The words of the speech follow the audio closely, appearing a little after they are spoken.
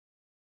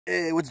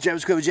Hey, what's up, Jam?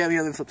 It's cool with Jammy.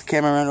 Let me flip the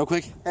camera around real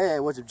quick.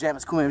 Hey, what's up, Jam?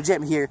 It's cool with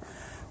Jammy here.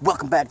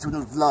 Welcome back to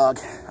another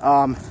vlog.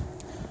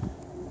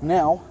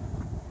 Now,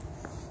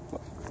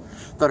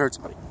 that hurt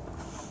somebody.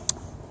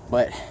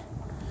 But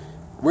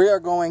we are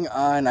going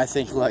on, I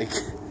think, like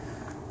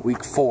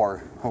week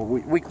 4 or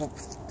week. I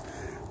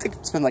think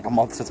it's been like a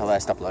month since I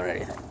last uploaded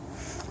anything.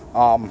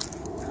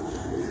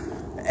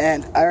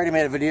 And I already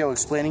made a video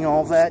explaining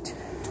all of that.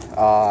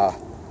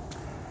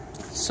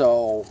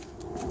 So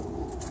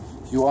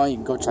if you want, you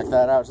can go check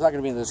that out. It's not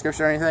going to be in the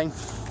description or anything.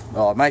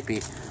 Well, it might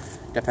be,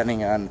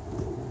 depending on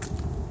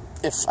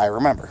if I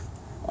remember.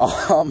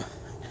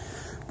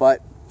 But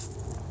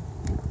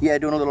yeah,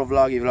 doing a little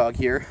vlog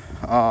here.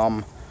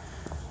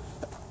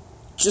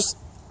 Just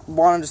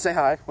wanted to say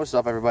hi. What's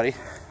up, everybody?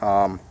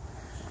 Holding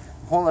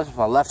this with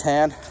my left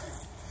hand.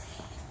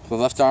 The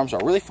left arm, so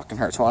it really fucking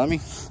hurts. Hold on, let me.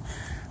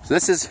 So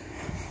this is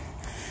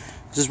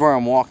where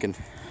I'm walking.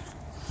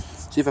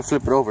 See if I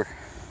flip it over.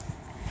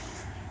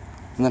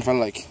 And then if I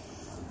like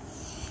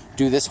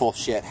do this whole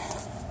shit.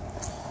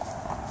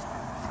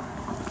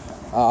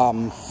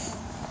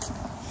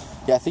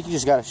 Yeah, I think you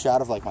just got a shot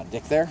of like my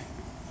dick there.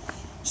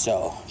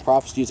 So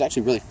props to you. It's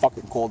actually really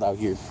fucking cold out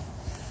here.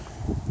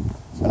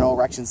 So no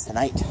erections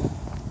tonight.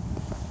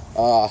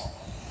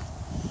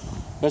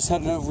 Just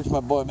heading over to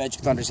my boy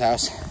Magic Thunder's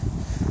house.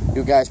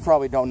 You guys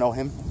probably don't know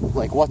him,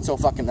 like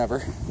whatsoever.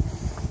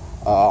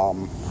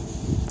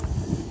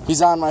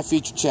 He's on my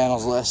featured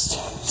channels list,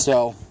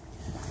 so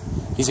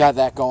he's got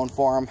that going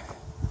for him.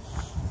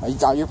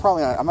 You're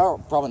probably not. I'm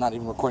probably not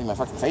even recording my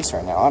fucking face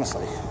right now,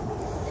 honestly.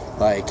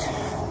 Like,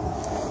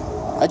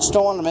 I just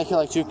don't want to make it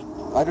like too.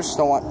 I just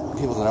don't want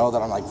people to know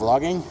that I'm like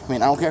vlogging. I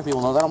mean, I don't care if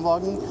people know that I'm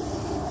vlogging.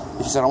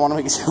 It's just I don't want to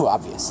make it too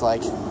obvious.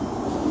 Like,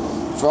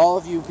 for all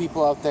of you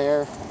people out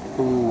there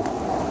who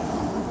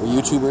are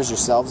YouTubers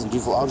yourselves and do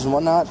vlogs and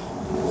whatnot,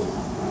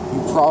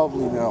 you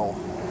probably know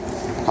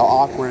how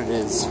awkward it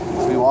is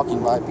to be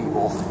walking by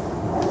people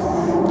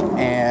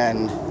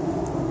and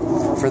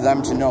for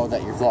them to know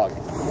that you're vlogging.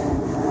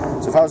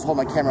 So if I was to hold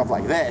my camera up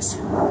like this,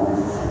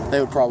 they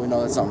would probably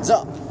know that something's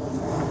up.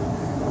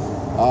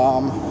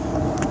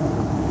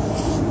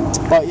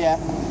 But yeah.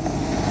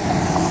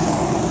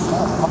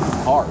 Oh,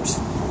 fucking cars.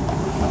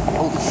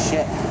 Holy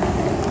shit.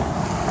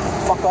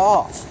 Fuck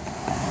off.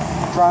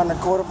 I'm trying to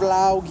record a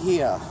vlog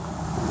here.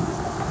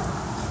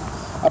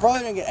 I probably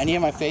didn't get any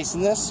of my face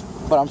in this,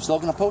 but I'm still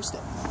gonna post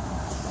it.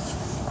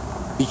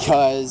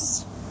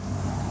 Because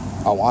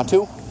I want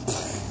to.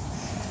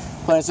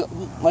 But it's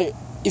like,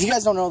 if you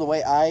guys don't know, the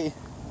way I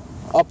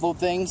upload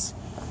things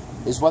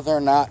is whether or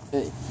not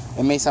it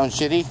may sound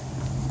shitty,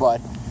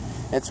 but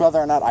it's whether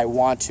or not I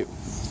want to.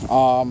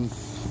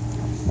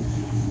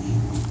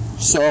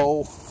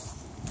 So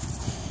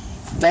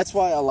that's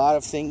why a lot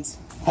of things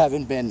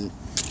haven't been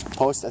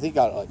posted. I think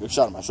I got like a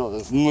shot on my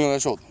shoulder.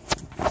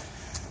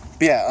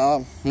 But yeah,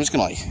 I'm just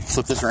gonna like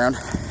flip this around.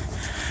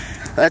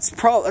 That's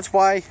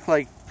why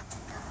like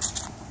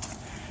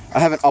I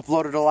haven't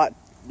uploaded a lot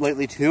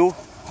lately too.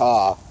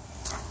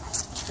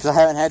 Because I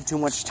haven't had too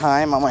much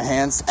time on my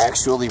hands to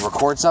actually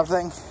record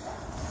something.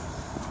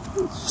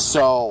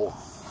 So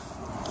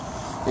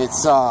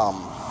it's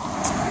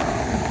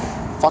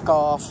fuck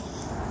off.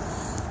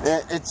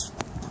 It's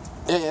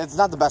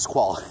not the best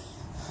quality.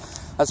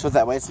 Let's put it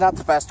that way. It's not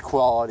the best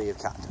quality of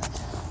content.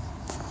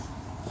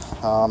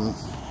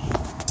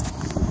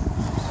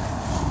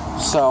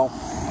 So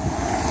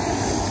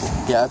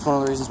yeah, that's one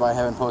of the reasons why I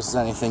haven't posted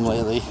anything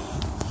lately.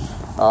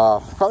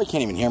 Probably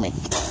can't even hear me.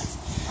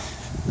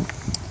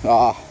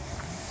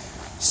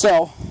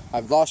 So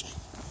I've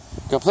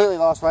completely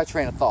lost my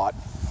train of thought.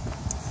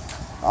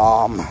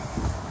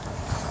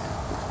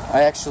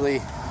 I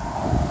actually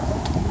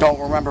don't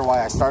remember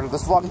why I started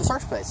this vlog in the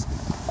first place.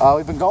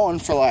 We've been going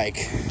for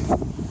like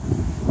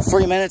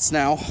 3 minutes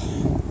now.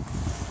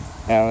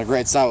 And a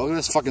great sidewalk. Look at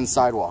this fucking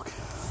sidewalk.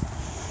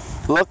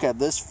 Look at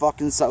this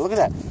fucking sidewalk. Look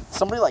at that.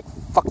 Somebody like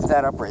fucked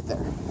that up right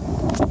there.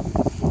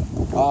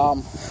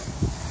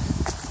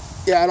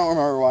 Yeah, I don't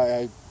remember why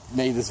I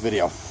made this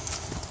video.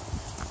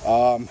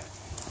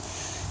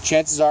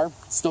 Chances are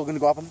it's still gonna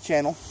go up on the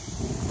channel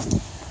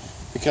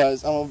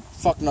because I'm a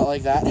fuck nut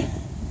like that.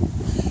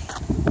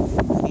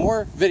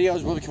 More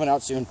videos will be coming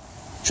out soon.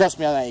 Trust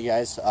me on that, you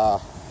guys.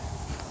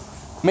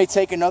 May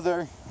take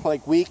another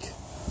like week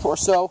or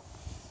so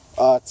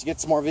to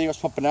get some more videos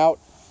pumping out.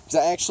 Because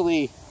I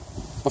actually,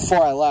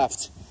 before I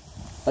left,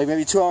 like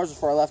maybe 2 hours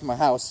before I left my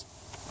house,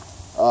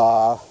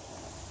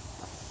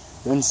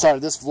 and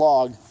started this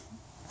vlog,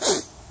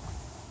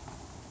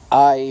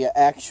 I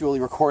actually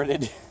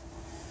recorded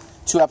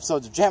 2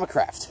 episodes of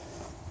Jamacraft.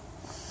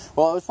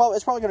 Well, it's probably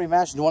going to be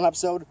mashed into one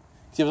episode,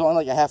 because it was only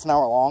like a half an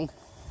hour long.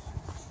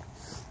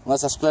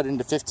 Unless I split it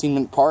into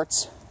 15-minute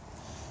parts.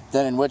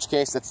 Then in which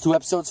case, that's 2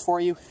 episodes for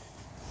you.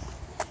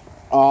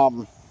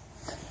 And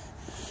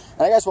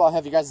I guess while I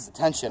have you guys'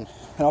 attention,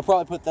 and I'll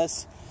probably put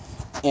this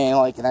in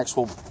like an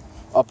actual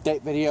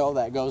update video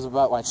that goes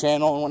about my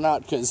channel and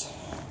whatnot, because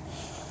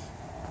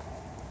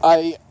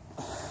I'm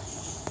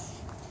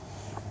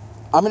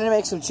going to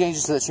make some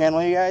changes to the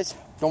channel, you guys.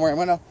 Don't worry, I'm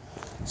going to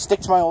stick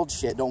to my old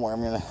shit. Don't worry,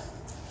 I'm gonna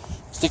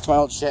stick to my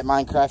old shit.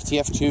 Minecraft,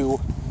 TF2.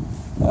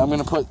 I'm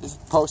gonna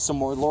post some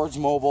more Lords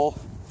Mobile.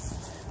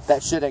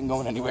 That shit ain't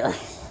going anywhere.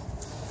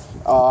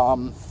 I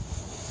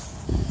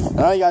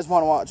know you guys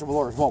want to watch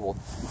Lords Mobile.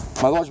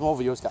 My Lords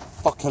Mobile videos got a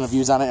fuck ton of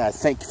views on it, and I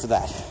thank you for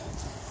that.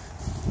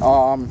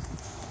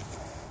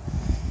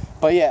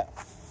 But yeah.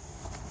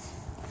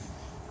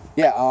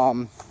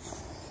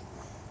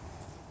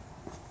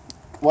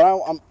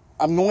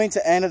 I'm going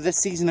to end of this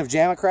season of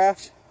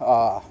Jamacraft,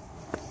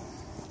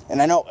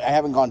 and I know I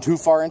haven't gone too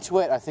far into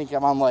it. I think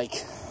I'm on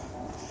like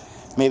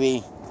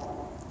maybe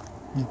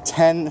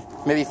 10,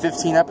 maybe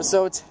 15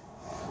 episodes,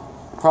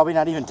 probably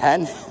not even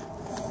 10,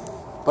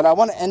 but I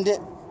want to end it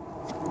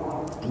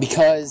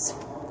because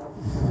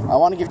I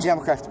want to give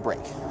Jamacraft a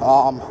break,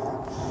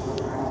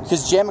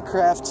 because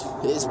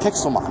Jamacraft is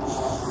Pixelmon.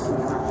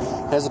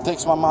 It has a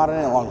Pixelmon mod in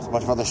it along with a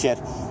bunch of other shit,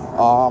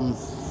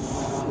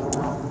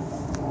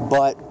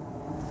 but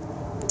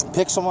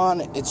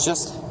Pixelmon, it's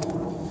just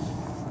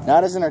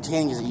not as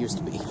entertaining as it used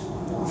to be.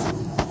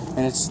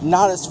 And it's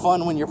not as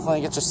fun when you're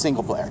playing it just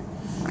single player.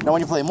 Now,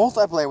 when you play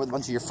multiplayer with a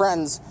bunch of your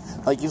friends,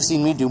 like you've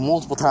seen me do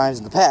multiple times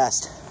in the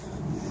past,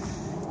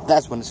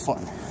 that's when it's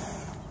fun.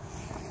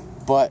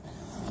 But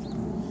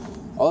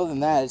other than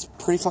that, it's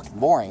pretty fucking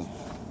boring.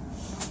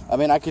 I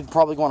mean, I could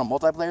probably go on a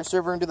multiplayer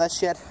server and do that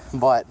shit,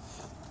 but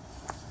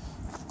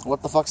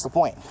what the fuck's the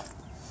point?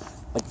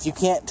 Like, if you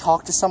can't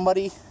talk to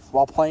somebody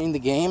while playing the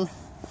game,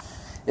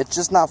 it's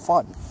just not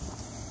fun.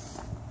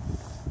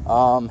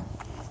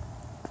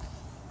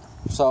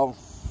 So,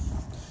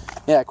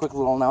 yeah, quick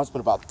little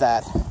announcement about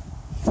that.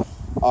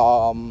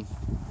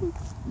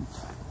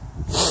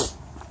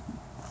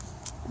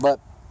 But,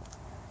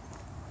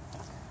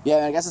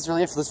 yeah, I guess that's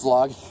really it for this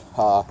vlog.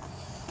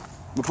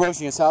 I'm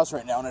approaching his house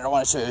right now, and I don't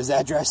want to show you his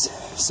address,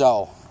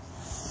 so,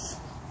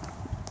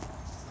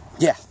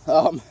 yeah,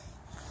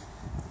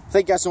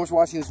 thank you guys so much for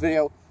watching this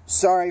video.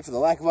 Sorry for the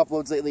lack of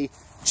uploads lately.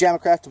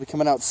 Jamacraft will be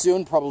coming out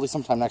soon, probably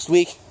sometime next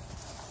week.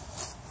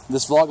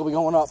 This vlog will be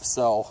going up,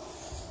 so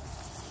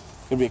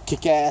it'll be a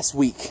kick-ass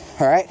week,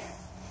 alright?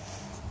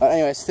 But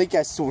anyways, thank you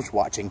guys so much for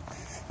watching.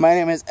 My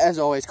name is, as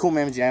always, Cool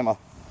Man Jamma,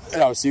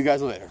 and I'll see you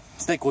guys later.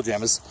 Stay cool,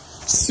 Jammas.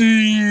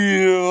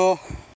 See ya!